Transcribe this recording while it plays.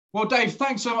Well, Dave,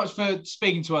 thanks so much for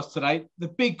speaking to us today. The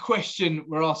big question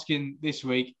we're asking this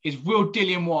week is, will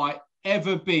Dillian Whyte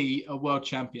ever be a world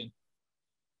champion?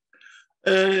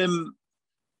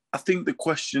 I think the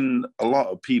question a lot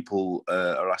of people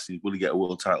are asking is, will he get a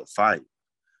world title fight?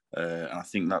 And I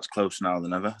think that's closer now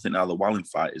than ever. I think now the Wallin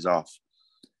fight is off.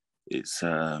 It's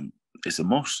a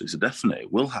must. It's a definite.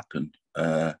 It will happen.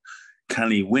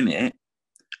 Can he win it?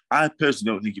 I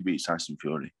personally don't think he beats Tyson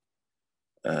Fury.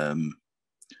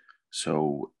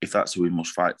 So if that's who he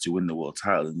must fight to win the world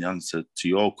title, then the answer to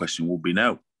your question will be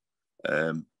no.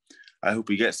 I hope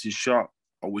he gets his shot.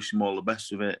 I wish him all the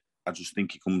best with it. I just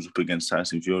think he comes up against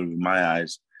Tyson Fury, in my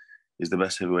eyes, is the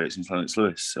best heavyweight since Lennox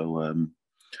Lewis. So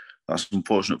that's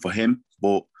unfortunate for him,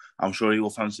 but I'm sure he will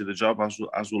fancy the job, as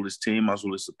will his team, as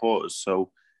will his supporters.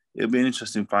 So it'll be an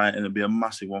interesting fight, and it'll be a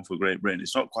massive one for Great Britain.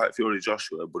 It's not quite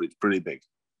Fury-Joshua, but it's pretty big.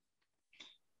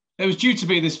 There was due to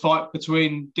be this fight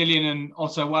between Dillian and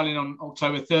Otto Wallin on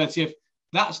October 30th.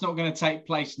 That's not going to take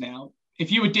place now.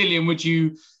 If you were Dillian, would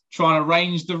you try and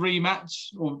arrange the rematch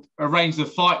or arrange the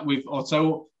fight with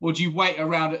Otto, or do you wait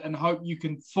around it and hope you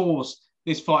can force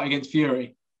this fight against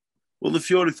Fury? Well, the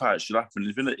Fury fight should happen.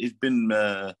 He's been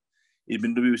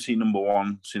WBC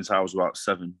 #1 since I was about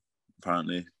 7.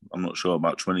 Apparently, I'm not sure,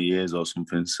 about 20 years or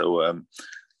something. So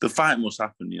the fight must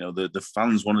happen. You know, the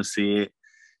fans want to see it.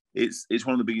 It's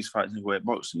one of the biggest fights in heavyweight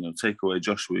boxing. You know, take away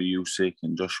Joshua Usyk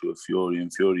and Joshua Fury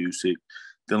and Fury Usyk.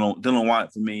 Dillian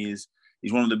Whyte for me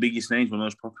he's one of the biggest names, one of the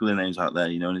most popular names out there.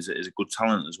 You know, and he's a good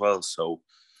talent as well. So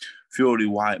Fury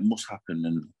Whyte must happen.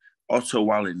 And Otto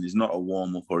Wallin is not a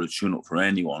warm up or a tune up for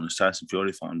anyone, as Tyson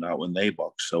Fury found out when they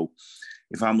boxed. So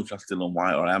if I'm looking after Dillian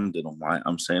Whyte, or I am Dillian Whyte,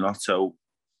 I'm saying, Otto,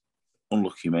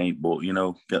 unlucky mate, but you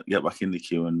know, get back in the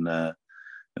queue and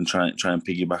try and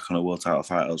piggyback on a world title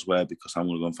fight elsewhere, because I'm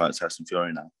going to go and fight Tyson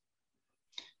Fury now.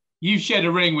 You've shared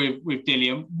a ring with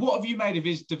Dillian. What have you made of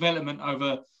his development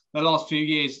over the last few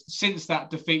years since that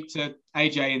defeat to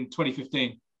AJ in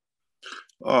 2015?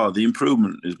 Oh, the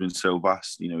improvement has been so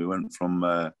vast. You know, he went from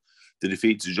the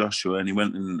defeat to Joshua, and he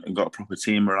went and got a proper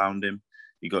team around him.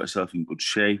 He got himself in good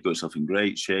shape, got himself in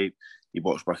great shape. He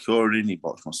boxed Bakhourin, he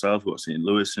boxed myself, got St.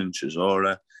 Lewison,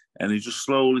 Chisora, and he just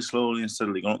slowly and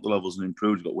steadily gone up the levels and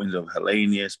improved. He got wins over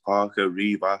Helenius, Parker,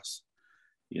 Rivas,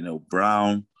 you know,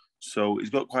 Brown. So he's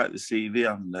got quite the CV,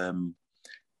 and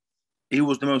he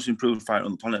was the most improved fighter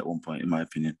on the planet at one point, in my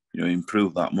opinion. You know, he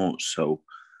improved that much. So,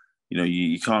 you know,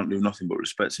 you can't do nothing but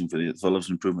respect him for the levels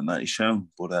of improvement that he's shown.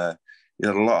 But he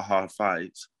had a lot of hard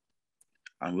fights.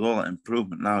 And with all that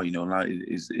improvement now, you know, now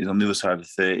he's on the other side of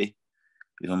 30.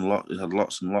 He's had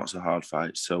lots and lots of hard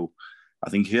fights. So I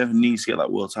think if he ever needs to get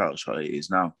that world title shot, it is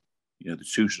now. You know, the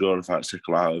two Chisora fights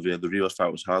tickle out of you. The Rios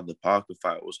fight was hard. The Parker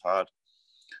fight was hard.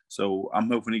 So I'm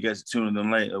hoping he gets it sooner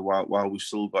than later, while we've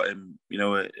still got him, you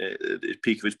know, at the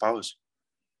peak of his powers.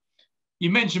 You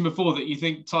mentioned before that you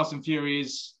think Tyson Fury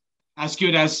is as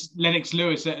good as Lennox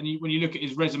Lewis, and when you look at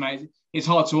his resume, it's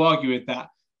hard to argue with that.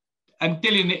 And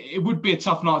Dillian, it would be a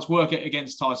tough night's work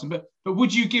against Tyson, but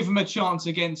would you give him a chance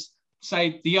against,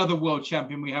 say, the other world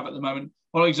champion we have at the moment,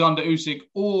 Alexander Usyk,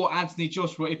 or Anthony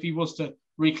Joshua, if he was to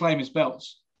reclaim his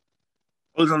belts?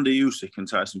 Alexander Usyk and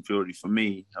Tyson Fury, for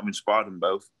me, having sparred them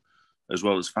both, as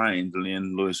well as fighting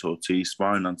Dillian, Luis Ortiz,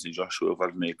 sparring Anthony Joshua,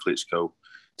 Vladimir Klitschko,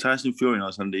 Tyson Fury and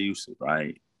Alexander Usyk,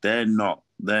 right? They're not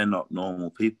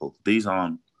normal people. These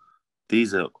are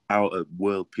out of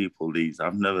world people.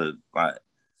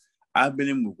 I've been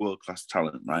in with world-class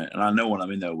talent, right? And I know when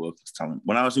I'm in there with world-class talent.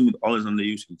 When I was in with Alexander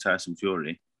Usyk and Tyson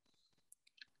Fury,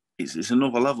 it's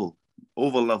another level.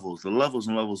 Other levels, the levels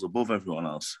and levels above everyone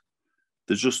else.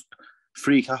 They're just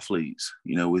freak athletes,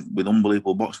 you know, with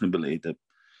unbelievable boxing ability.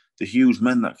 The huge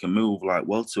men that can move like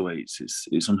welterweights,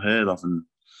 it's unheard of. And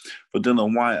for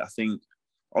Dillian Whyte, I think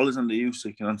Alexander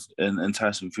Usyk and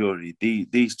Tyson Fury,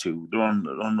 these two, they're on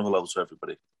another level to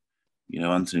everybody. You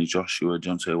know, Anthony Joshua,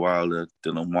 Deontay Wilder,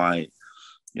 Dillian Whyte,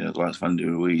 you know, like Vandy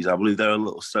Ruiz. I believe they're a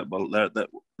little step below.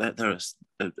 They're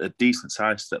a decent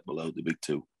size step below the big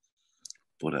two.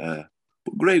 But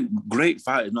great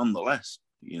fighters nonetheless.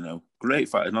 You know, great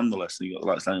fighters nonetheless. And you got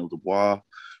like Daniel Dubois,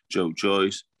 Joe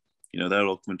Joyce. You know, they're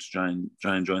all coming to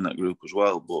try and join that group as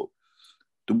well. But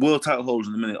the world title holders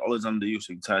in the minute, Alexander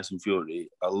Usyk, Tyson Fury,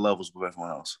 are levels above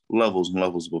everyone else. Levels and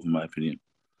levels above, in my opinion.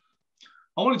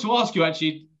 I wanted to ask you,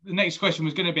 actually, the next question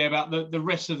was going to be about the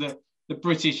rest of the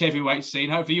British heavyweight scene.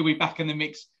 Hopefully you'll be back in the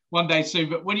mix one day soon.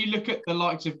 But when you look at the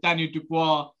likes of Daniel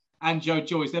Dubois and Joe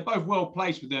Joyce, they're both well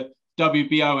placed with the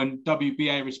WBO and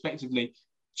WBA respectively.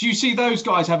 Do you see those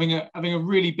guys having a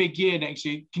really big year next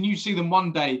year? Can you see them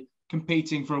one day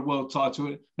competing for a world title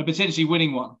and potentially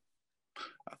winning one?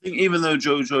 think even though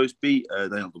Joe Joyce beat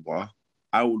Daniel Dubois,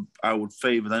 I would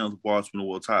favour Daniel Dubois to win a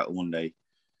world title one day.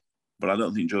 But I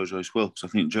don't think Joe Joyce will, because I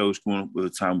think Joe's coming up with a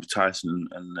time with Tyson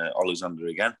and Alexander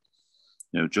again.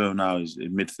 You know, Joe now is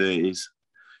in mid-30s.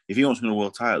 If he wants to win a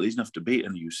world title, he's going to have to beat a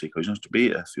Usyk or he's going to have to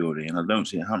beat a Fury, and I don't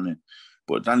see it happening.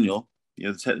 But Daniel, you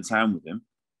know, take the time with him.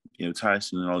 You know,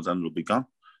 Tyson and Alexander will be gone.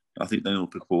 I think Daniel will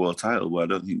pick up a world title, but I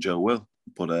don't think Joe will.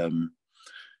 But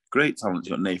great talent.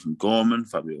 You've got Nathan Gorman,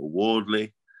 Fabio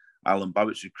Wardley, Alan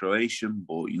Babic is Croatian,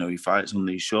 but, you know, he fights on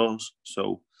these shores.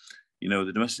 So, you know,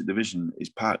 the domestic division is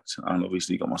packed, and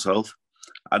obviously got myself.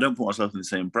 I don't put myself in the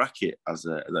same bracket as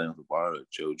Daniel Dubois,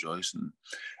 Joe Joyce, and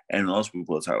anyone else with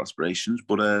world title aspirations.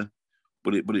 But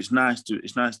it's nice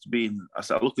to be in. I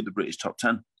look at the British top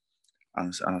 10,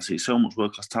 and I see so much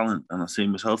world class talent, and I see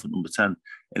myself at number 10,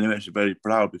 and it makes me very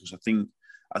proud, because I think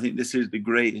this is the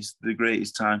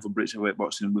greatest time for British heavyweight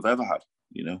boxing we've ever had.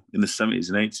 You know, in the 70s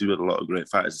and 80s, we had a lot of great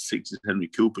fighters. The 60s, Henry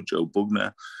Cooper, Joe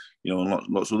Bugner, you know, and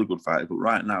lots of other good fighters. But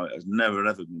right now, it has never,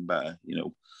 ever been better. You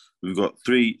know, we've got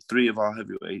three of our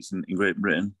heavyweights in Great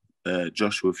Britain,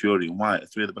 Joshua, Fury and Whyte,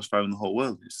 three of the best fighters in the whole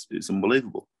world. It's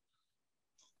unbelievable.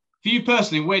 For you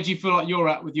personally, where do you feel like you're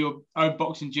at with your own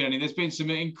boxing journey? There's been some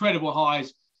incredible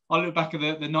highs. I look back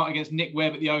at the night against Nick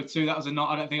Webb at the O2. That was a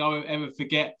night I don't think I will ever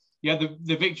forget. You had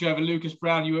the victory over Lucas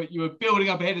Brown. You were building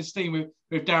up a head of steam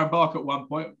with Darren Barker at one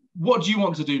point. What do you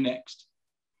want to do next?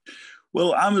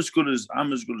 Well, I'm as good as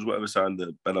whatever side of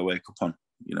the bed I wake up on.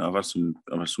 You know, I've had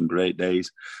some great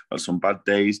days, I've had some bad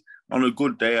days. On a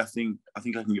good day, I think I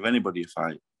can give anybody a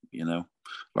fight. You know,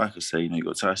 like I say, you know, you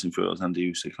got Tyson, Fury, and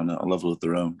Usyk on a level of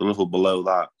their own. The level below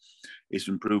that is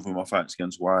improving my fights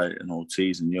against Whyte and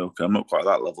Ortiz and Yoka. I'm not quite at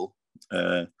that level,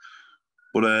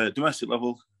 but domestic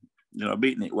level, you know, I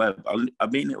beat Nick Webb. I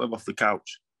beat Nick Webb off the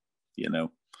couch. You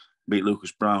know, beat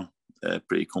Lucas Brown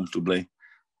pretty comfortably.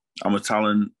 I'm a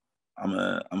talent. I'm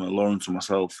a Lawrence to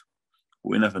myself. But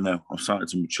we never know. I'm starting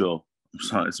to mature.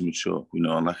 You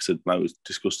know, and like I said, like we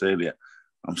discussed earlier,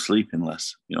 I'm sleeping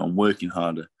less. You know, I'm working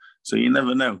harder. So you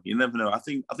never know. I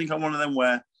think I'm one of them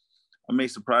where I may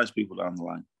surprise people down the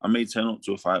line. I may turn up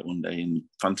to a fight one day in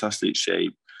fantastic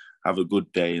shape, have a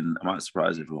good day, and I might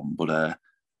surprise everyone. But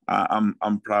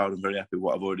I'm proud and very happy with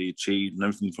what I've already achieved, and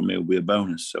everything from me will be a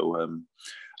bonus. So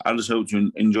I just hope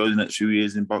to enjoy the next few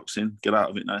years in boxing, get out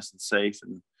of it nice and safe,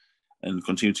 and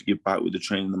continue to give back with the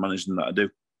training and the management that I do.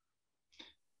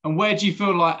 And where do you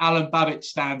feel like Alan Babic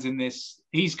stands in this?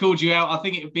 He's called you out. I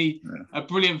think it would be a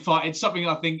brilliant fight. It's something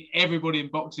I think everybody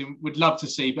in boxing would love to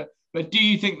see. But do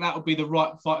you think that would be the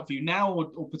right fight for you now,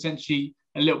 or potentially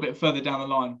a little bit further down the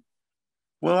line?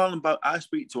 Well, I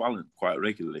speak to Alan quite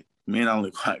regularly. Me and Alan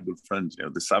are quite good friends. You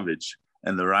know, the Savage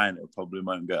and the Rhino probably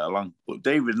won't get along, but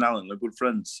David and Alan are good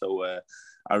friends. So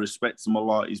I respect him a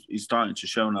lot. He's starting to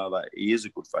show now that he is a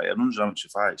good fighter. 100 amateur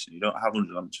fights, and you don't have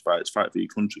 100 amateur fights. Fight for your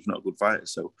country if you're not a good fighter.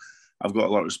 So I've got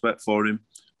a lot of respect for him.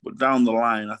 But down the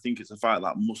line, I think it's a fight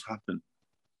that must happen.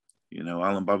 You know,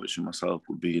 Alan Babic and myself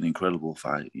would be an incredible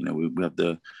fight. You know, we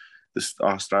have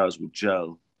our styles would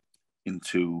gel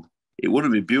into. It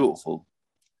wouldn't be beautiful.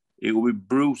 It would be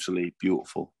brutally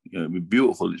beautiful. You know, it'd be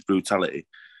beautiful. Its brutality.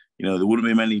 You know, there wouldn't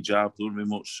be many jabs. There wouldn't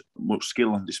be much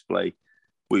skill on display.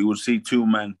 But you would see two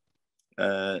men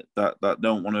that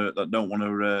don't want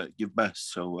to give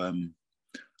best. So I'm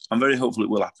very hopeful it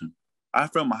will happen. I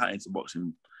throw my hat into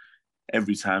boxing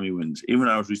every time he wins. Even when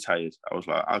I was retired, I was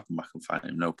like, I'll come back and fight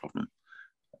him, no problem.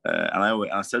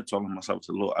 And I said to myself,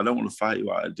 look, I don't want to fight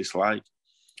you out of dislike.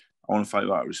 I want to fight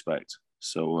you out of respect.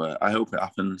 So I hope it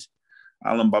happens.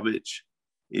 Alan Babic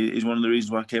is one of the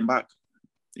reasons why I came back.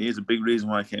 He is a big reason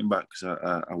why I came back, because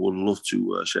I would love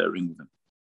to share a ring with him.